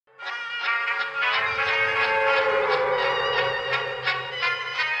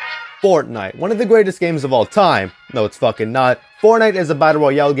Fortnite, one of the greatest games of all time. No, it's fucking not. Fortnite is a battle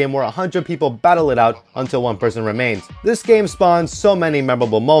royale game where 100 people battle it out until one person remains. This game spawns so many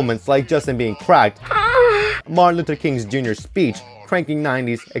memorable moments like Justin being cracked, Martin Luther King Jr.'s speech, cranking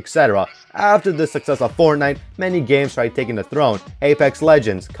 90s, etc. After the success of Fortnite, many games tried taking the throne. Apex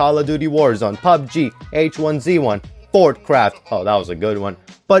Legends, Call of Duty Warzone, PUBG, H1Z1, Fortcraft, oh that was a good one,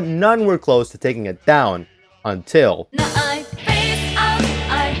 but none were close to taking it down until...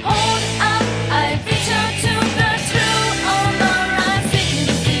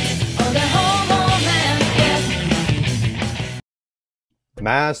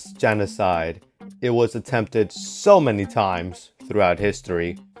 Mass genocide. It was attempted so many times throughout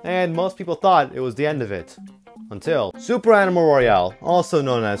history, and most people thought it was the end of it. Until Super Animal Royale, also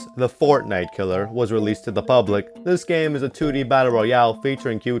known as the Fortnite Killer, was released to the public. This game is a 2D battle royale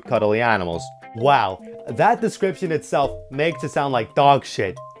featuring cute cuddly animals. Wow, that description itself makes it sound like dog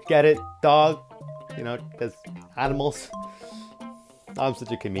shit. Get it? Dog? You know, because animals. I'm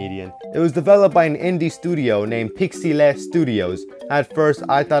such a comedian. It was developed by an indie studio named Pixel Studios. At first,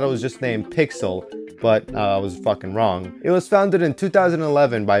 I thought it was just named Pixel, but I was fucking wrong. It was founded in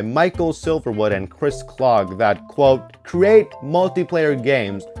 2011 by Michael Silverwood and Chris Clogg that, quote, create multiplayer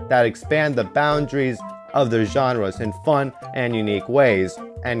games that expand the boundaries of their genres in fun and unique ways,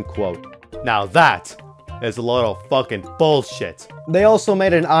 end quote. Now that is a lot of fucking bullshit. They also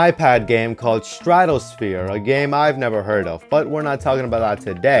made an iPad game called Stratosphere, a game I've never heard of, but we're not talking about that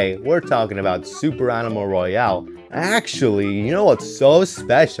today. We're talking about Super Animal Royale. Actually, you know what's so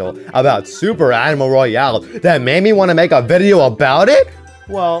special about Super Animal Royale that made me want to make a video about it?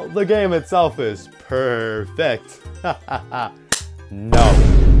 Well, the game itself is perfect. No.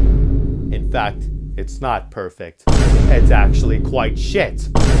 In fact, it's not perfect. It's actually quite shit.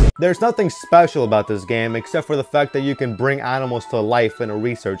 There's nothing special about this game except for the fact that you can bring animals to life in a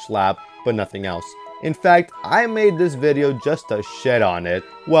research lab, but nothing else. In fact, I made this video just to shit on it.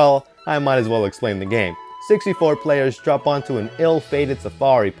 Well, I might as well explain the game. 64 players drop onto an ill-fated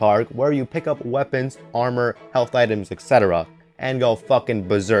safari park where you pick up weapons, armor, health items, etc. and go fucking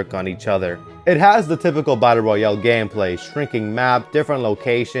berserk on each other. It has the typical battle royale gameplay, shrinking map, different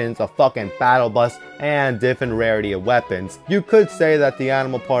locations, a fucking battle bus, and different rarity of weapons. You could say that the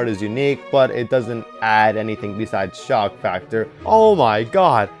animal part is unique, but it doesn't add anything besides shock factor. Oh my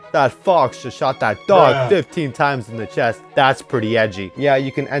god, that fox just shot that dog 15 times in the chest. That's pretty edgy. Yeah,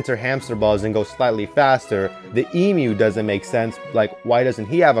 you can enter hamster balls and go slightly faster. The emu doesn't make sense, like why doesn't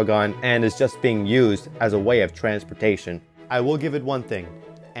he have a gun, and is just being used as a way of transportation. I will give it one thing,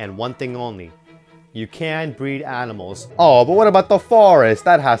 and one thing only. You can breed animals. Oh, but what about the forest?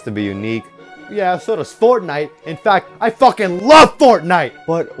 That has to be unique. Yeah, so does Fortnite. In fact, I fucking love Fortnite!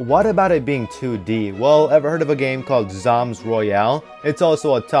 But what about it being 2D? Well, ever heard of a game called Zombs Royale? It's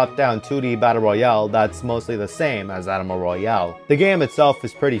also a top-down 2D battle royale that's mostly the same as Animal Royale. The game itself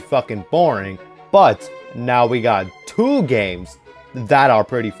is pretty fucking boring, but now we got two games that are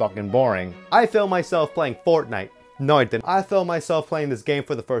pretty fucking boring. I filmed myself playing Fortnite. No, I didn't. I filmed myself playing this game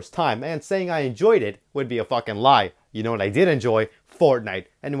for the first time, and saying I enjoyed it would be a fucking lie. You know what I did enjoy? Fortnite.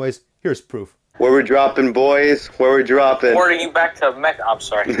 Anyways, here's proof. Where we're dropping, boys. Where we're dropping. Ordering you back to Mecca. I'm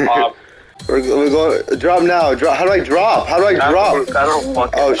sorry. We're going. Drop now. Drop. How do I drop? How do I drop? I don't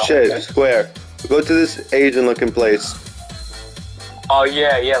fucking know. Shit. Square. Go to this Asian-looking place. Oh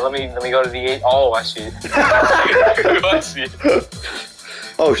yeah. Let me go to the. Oh, I see. I see.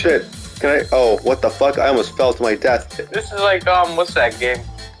 Oh shit. Can I? Oh, what the fuck? I almost fell to my death. This is like what's that game?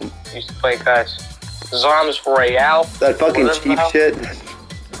 Used to play, guys. Zombs Royale. That fucking cheap shit.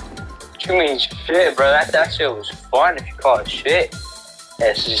 What you mean shit, bro? That shit was fun if you call it shit. Yeah,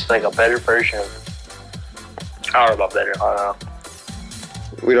 it's just like a better version of. I don't know about better. I don't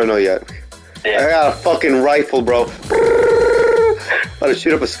know. We don't know yet. Yeah. I got a fucking rifle, bro. About to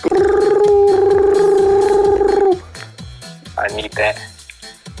shoot up a school. I need that.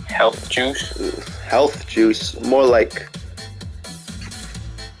 Health juice? Health juice? More like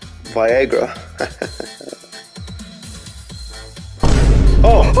Viagra.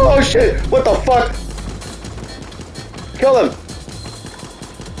 Oh shit! What the fuck? Kill him!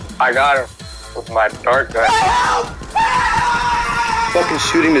 I got him with my dart gun. Fucking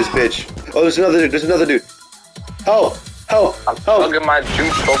shooting this bitch. Oh, there's another dude. Help! I'm plugging my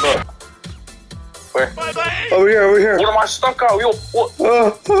juice over. Where? Over here. What am I stuck out? Yo, what?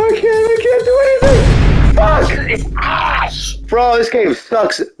 I can't do anything. Fuck! It's ass! Bro, this game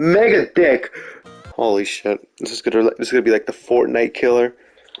sucks. Mega dick. Holy shit. This is gonna be like the Fortnite killer.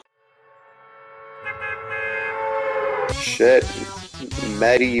 Shit.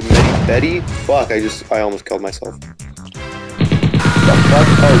 Betty. Fuck, I almost killed myself. The fuck?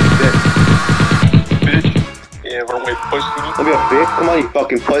 Oh shit. bitch. Yeah, run away, pussy. Don't be a bitch. Come on, you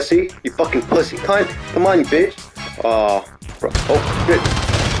fucking pussy. You fucking pussy cunt. Come on, you bitch. Bro. Oh, shit.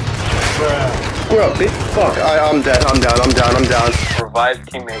 Square up, bitch. Fuck. I'm dead. I'm down. Revive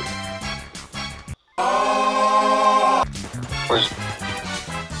teammate. Where's...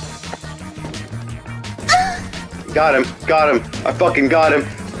 Got him. I fucking got him.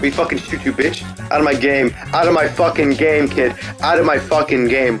 We fucking shoot you, bitch. Out of my game. Out of my fucking game, kid. Out of my fucking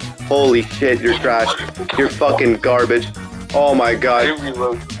game. Holy shit, you're trash. You're fucking garbage. Oh my god.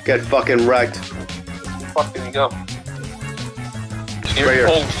 Get fucking wrecked. Fuck did we go? Right here.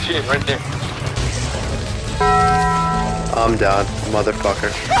 Oh shit, right there. I'm down,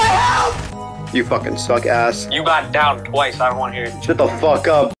 motherfucker. You fucking suck ass. You got down twice, I don't want to hear it. Shut the fuck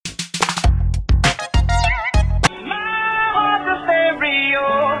up.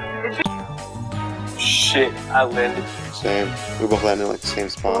 Shit, I landed. Same. We both landed in like the same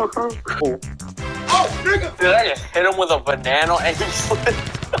spot. Oh, nigga! Dude, I just hit him with a banana and he slid.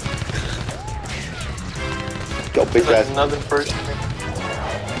 Go, big ass. Another person.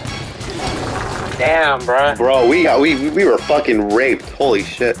 Damn, bro. Bro, we were fucking raped. Holy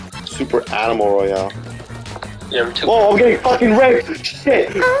shit. Super Animal Royale. Yeah, we're too. Whoa, I'm getting fucking raped. Shit.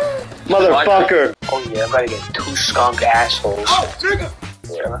 Motherfucker. Oh yeah, I'm about to get 2 skunk assholes. Oh, nigga!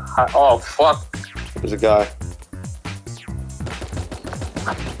 Yeah. Oh, fuck. There's a guy.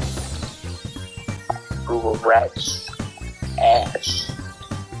 Google rats. Ass.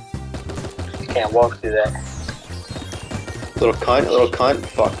 Can't walk through that. Little cunt.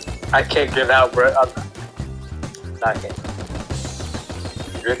 Fuck. I can't get out, bro. I'm not getting.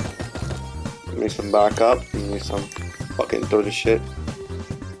 Good. Give me some backup. Give me some fucking throw the shit.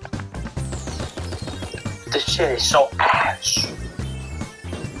 This shit is so ass.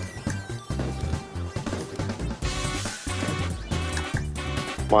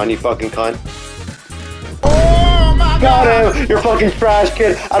 Come on, you fucking cunt. Oh my god! Got him! You're fucking trash,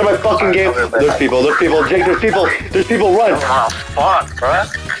 kid! Out of my fucking game! There's people, Jake, there's people, run! Oh, fuck, bro.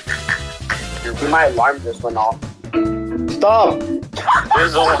 My alarm just went off. Stop!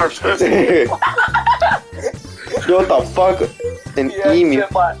 His alarm just What the fuck? An emu.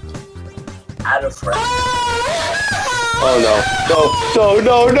 Out of friend. Oh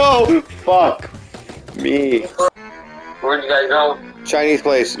no. Fuck. Me. Where'd you guys go? Chinese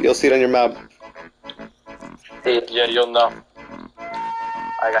place. You'll see it on your map. Yeah, you'll know.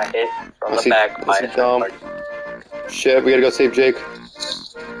 I got hit from the back by a Shit, we gotta go save Jake.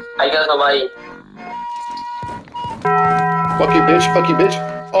 How you guys know my... Fuck you, bitch.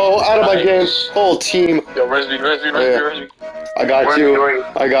 Oh, out of my game. Whole team. Yo, res me. I got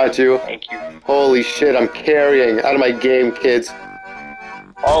you. Thank you. Holy shit, I'm carrying. Out of my game, kids.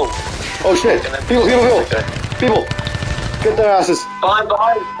 Oh shit. People. Get their asses. Behind.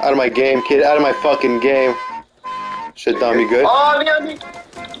 Out of my game, kid. Out of my fucking game. Shit, Dom, you good? Oh, behind me.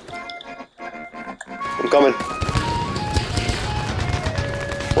 I'm coming.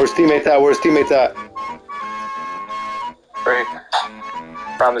 Where's teammates at? Right.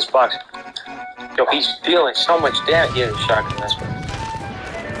 Around this box. Yo, he's dealing so much damage. He has a shotgun, that's right.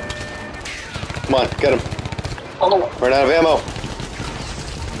 Come on, get him. Oh. Ran out of ammo.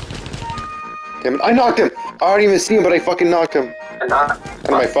 Damn it, I knocked him. I don't even see him, but I fucking knocked him. Out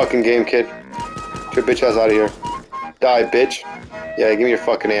of my fucking game, kid. Get your bitch ass out of here. Die, bitch. Yeah, give me your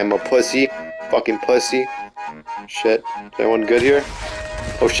fucking ammo, pussy. Fucking pussy. Shit. Is anyone good here?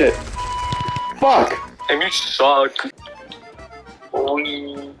 Oh shit. Fuck! And you suck.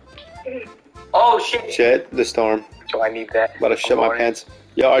 Oh shit. Shit, the storm. So I need that. About to shit my pants.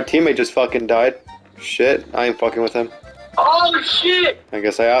 Yo, our teammate just fucking died. Shit, I ain't fucking with him. Oh shit! I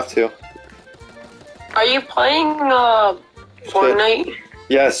guess I have to. Are you playing Fortnite?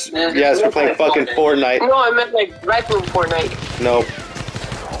 Yes, we're playing fucking Fortnite. No, I meant like regular Fortnite. Nope.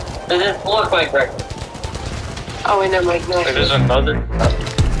 Does it look like regular? Oh wait, never mind. No. There's another.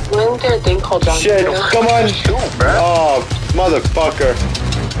 Wasn't there a thing called Gambino? Shit, come on! Shoot, bro. Oh, motherfucker.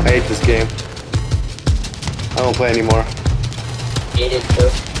 I hate this game. I don't play anymore. Hate it too.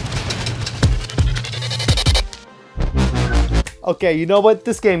 Okay, you know what?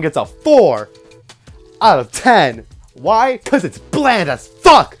 This game gets a 4 out of 10. Why? Because it's bland as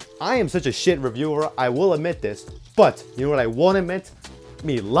fuck! I am such a shit reviewer, I will admit this. But, you know what I won't admit?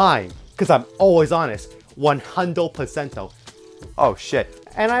 Me lying. Because I'm always honest. 100%. Oh shit.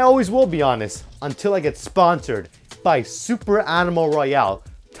 And I always will be honest until I get sponsored by Super Animal Royale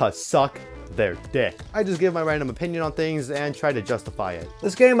to suck their dick. I just give my random opinion on things and try to justify it.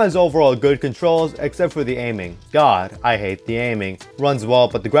 This game has overall good controls except for the aiming. God, I hate the aiming. Runs well,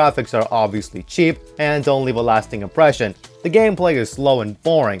 but the graphics are obviously cheap and don't leave a lasting impression. The gameplay is slow and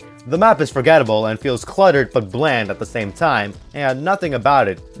boring. The map is forgettable and feels cluttered but bland at the same time, and nothing about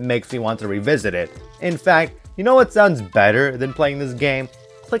it makes me want to revisit it. In fact, you know what sounds better than playing this game?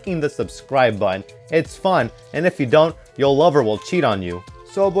 Clicking the subscribe button. It's fun, and if you don't, your lover will cheat on you.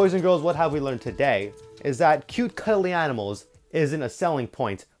 So boys and girls, what have we learned today? Is that cute cuddly animals isn't a selling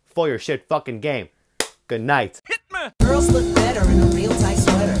point for your shit fucking game. Good night. Hit me! Girls look better in a real tight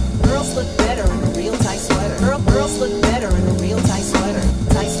sweater. Girls look better in a real tight sweater. Girls look better in a real tight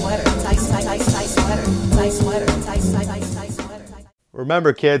sweater. Tight sweater, tight sweater, tight sweater, tight sweater.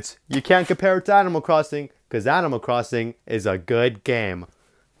 Remember kids, you can't compare it to Animal Crossing, because Animal Crossing is a good game.